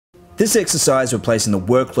This exercise, we're placing the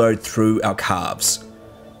workload through our calves.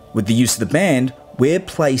 With the use of the band, we're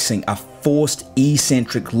placing a forced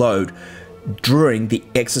eccentric load during the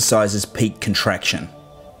exercise's peak contraction.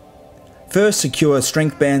 First, secure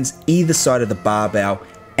strength bands either side of the barbell,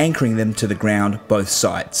 anchoring them to the ground both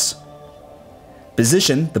sides.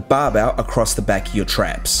 Position the barbell across the back of your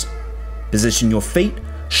traps. Position your feet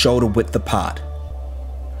shoulder width apart.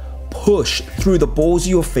 Push through the balls of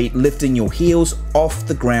your feet, lifting your heels off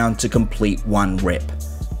the ground to complete 1 rep.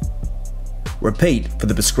 Repeat for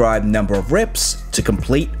the prescribed number of reps to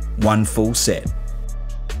complete 1 full set.